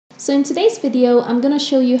So in today's video, I'm going to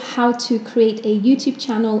show you how to create a YouTube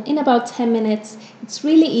channel in about 10 minutes. It's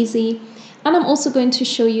really easy. And I'm also going to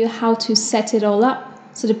show you how to set it all up.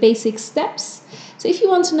 So the basic steps. So if you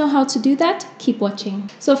want to know how to do that, keep watching.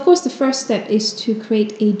 So of course, the first step is to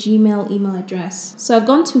create a Gmail email address. So I've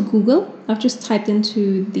gone to Google. I've just typed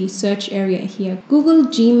into the search area here, Google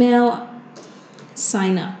Gmail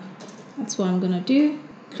sign up. That's what I'm going to do.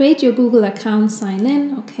 Create your Google account, sign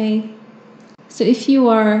in. Okay. So if you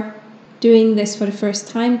are doing this for the first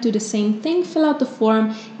time, do the same thing, fill out the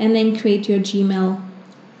form and then create your Gmail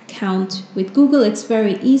account with Google. It's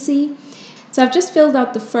very easy. So I've just filled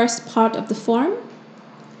out the first part of the form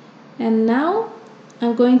and now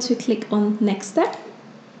I'm going to click on next step.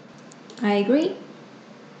 I agree.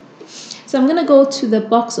 So I'm going to go to the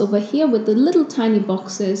box over here with the little tiny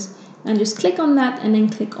boxes and just click on that and then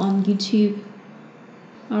click on YouTube.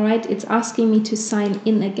 All right, it's asking me to sign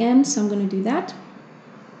in again, so I'm going to do that.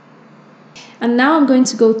 And now I'm going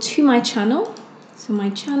to go to my channel. So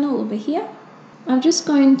my channel over here. I'm just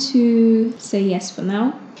going to say yes for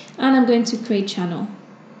now. And I'm going to create channel.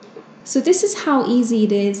 So this is how easy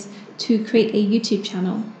it is to create a YouTube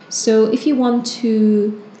channel. So if you want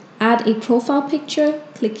to add a profile picture,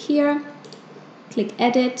 click here, click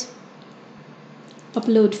edit,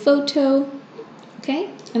 upload photo,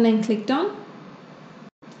 okay, and then click done.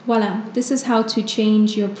 Voila, this is how to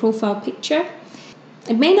change your profile picture.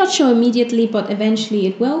 It may not show immediately, but eventually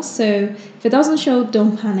it will. So if it doesn't show,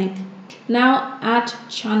 don't panic. Now add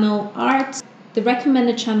channel art. The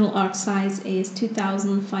recommended channel art size is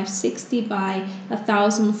 2560 by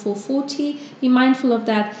 1440. Be mindful of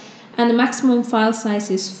that. And the maximum file size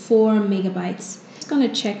is 4 megabytes. I'm just going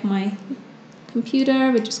to check my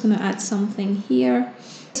computer. We're just going to add something here.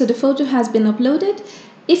 So the photo has been uploaded.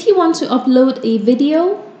 If you want to upload a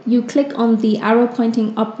video, you click on the arrow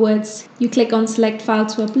pointing upwards, you click on select file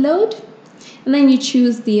to upload, and then you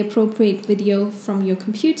choose the appropriate video from your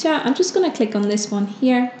computer. I'm just going to click on this one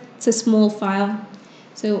here. It's a small file,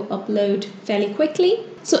 so upload fairly quickly.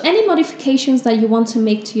 So any modifications that you want to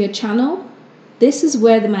make to your channel, this is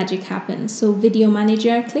where the magic happens. So video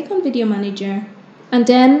manager, click on video manager, and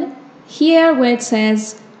then here where it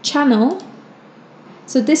says channel,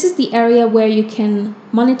 so this is the area where you can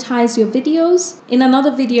monetize your videos. In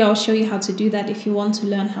another video, I'll show you how to do that if you want to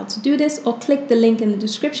learn how to do this, or click the link in the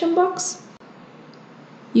description box.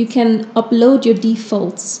 You can upload your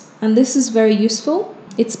defaults, and this is very useful.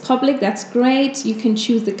 It's public, that's great. You can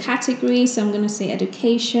choose the category. So I'm going to say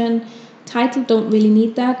education. Title, don't really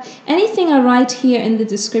need that. Anything I write here in the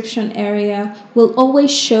description area will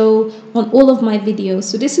always show on all of my videos.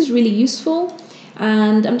 So this is really useful.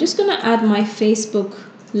 And I'm just going to add my Facebook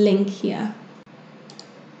link here.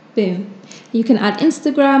 Boom. You can add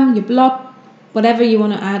Instagram, your blog, whatever you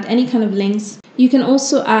want to add, any kind of links. You can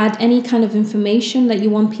also add any kind of information that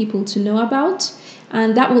you want people to know about.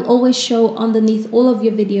 And that will always show underneath all of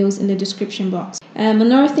your videos in the description box.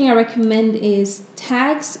 Another thing I recommend is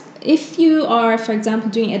tags. If you are, for example,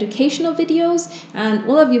 doing educational videos and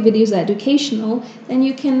all of your videos are educational, then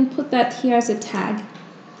you can put that here as a tag.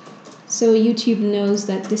 So YouTube knows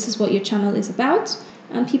that this is what your channel is about,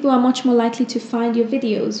 and people are much more likely to find your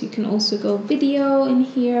videos. You can also go video in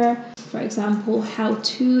here, for example, how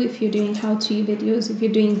to, if you're doing how-to videos. If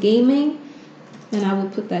you're doing gaming, then I will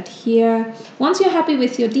put that here. Once you're happy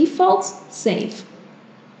with your defaults, save.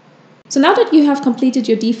 So now that you have completed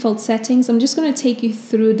your default settings, I'm just going to take you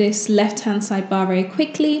through this left-hand sidebar very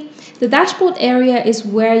quickly. The dashboard area is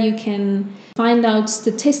where you can find out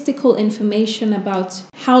statistical information about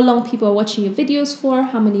how long people are watching your videos for,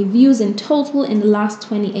 how many views in total in the last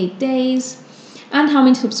 28 days, and how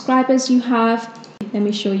many subscribers you have. Let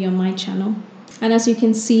me show you on my channel. And as you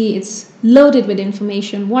can see, it's loaded with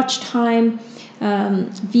information, watch time,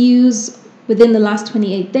 views within the last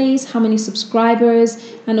 28 days, how many subscribers,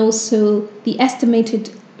 and also the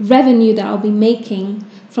estimated revenue that I'll be making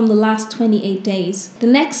from the last 28 days. The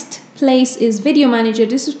next place is Video Manager.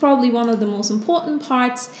 This is probably one of the most important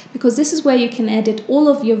parts because this is where you can edit all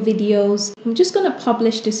of your videos. I'm just going to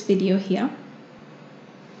publish this video here.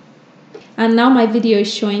 And now my video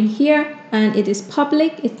is showing here and it is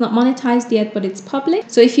public. It's not monetized yet, but it's public.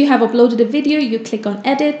 So if you have uploaded a video, you click on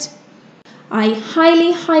edit. I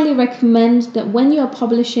highly recommend that when you are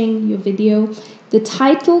publishing your video, the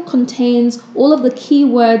title contains all of the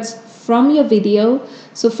keywords from your video.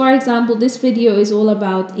 So for example, this video is all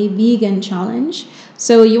about a vegan challenge.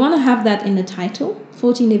 So you want to have that in the title,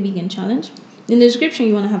 14-day vegan challenge. In the description,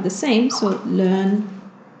 you want to have the same, so learn.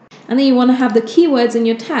 And then you want to have the keywords in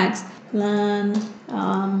your tags. Learn,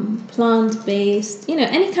 plant-based,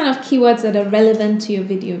 any kind of keywords that are relevant to your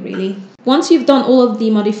video really. Once you've done all of the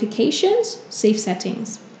modifications, save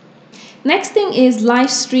settings. Next thing is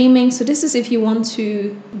live streaming. So this is if you want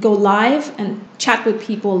to go live and chat with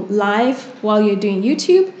people live while you're doing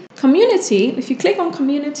YouTube. Community, if you click on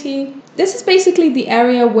community, this is basically the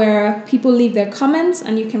area where people leave their comments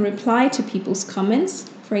and you can reply to people's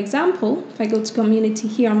comments. For example, if I go to community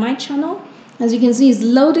here on my channel, as you can see, it's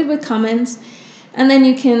loaded with comments, and then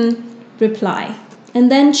you can reply. And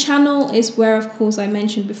then channel is where, of course, I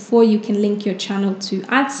mentioned before, you can link your channel to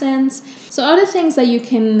AdSense. So other things that you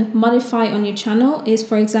can modify on your channel is,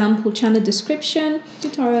 for example, channel description,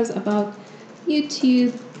 tutorials about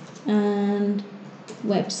YouTube and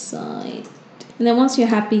website. And then once you're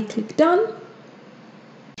happy, click done.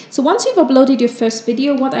 So once you've uploaded your first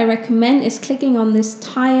video, what I recommend is clicking on this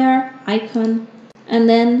tire icon and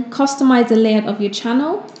then customize the layout of your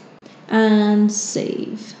channel and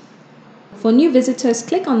save. For new visitors,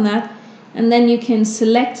 click on that, and then you can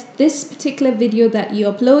select this particular video that you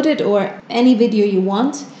uploaded or any video you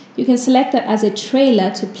want. You can select that as a trailer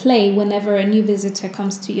to play whenever a new visitor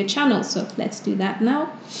comes to your channel. So let's do that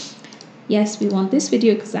now. Yes, we want this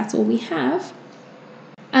video because that's all we have.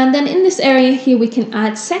 And then in this area here, we can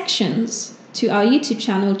add sections to our YouTube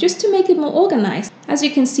channel just to make it more organized. As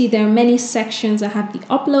you can see, there are many sections. I have the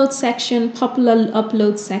upload section, popular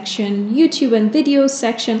upload section, YouTube and videos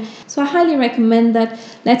section. So I highly recommend that.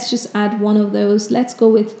 Let's just add one of those. Let's go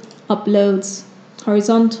with uploads,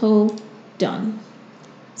 horizontal, done.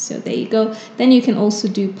 So there you go. Then you can also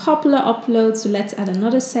do popular uploads. So let's add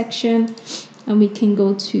another section and we can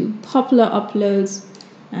go to popular uploads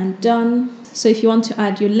and done. So if you want to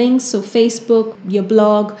add your links, so Facebook, your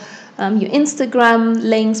blog, your Instagram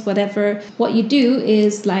links, whatever, what you do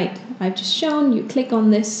is, like I've just shown, you click on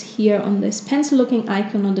this here, on this pencil looking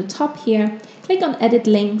icon on the top here, click on edit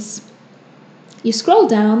links, you scroll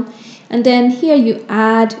down, and then here you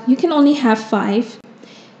add, you can only have 5.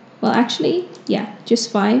 Well, actually, yeah,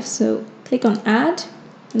 just 5. So click on add,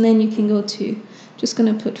 and then you can go to, just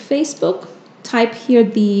gonna put Facebook, type here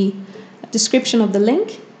the description of the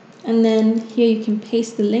link, and then here you can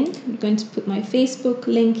paste the link. I'm going to put my Facebook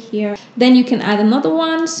link here. Then you can add another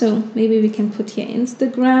one. So maybe we can put here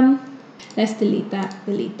Instagram. Let's delete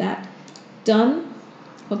that, done.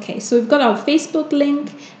 Okay, so we've got our Facebook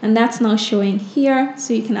link and that's now showing here.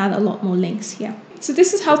 So you can add a lot more links here. So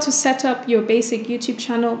this is how to set up your basic YouTube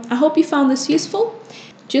channel. I hope you found this useful.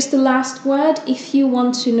 Just the last word, if you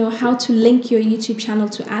want to know how to link your YouTube channel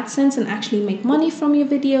to AdSense and actually make money from your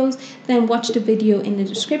videos, then watch the video in the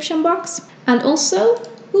description box. And also,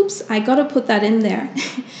 oops, I gotta put that in there.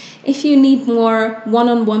 If you need more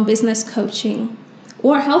one-on-one business coaching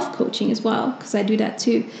or health coaching as well, because I do that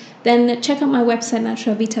too, then check out my website,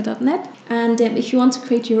 naturalvita.net. And if you want to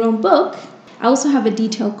create your own book, I also have a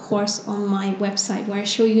detailed course on my website where I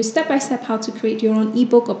show you step-by-step how to create your own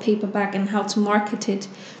ebook or paperback and how to market it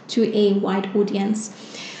to a wide audience.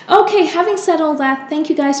 Okay, having said all that,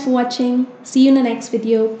 thank you guys for watching. See you in the next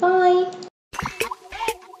video. Bye!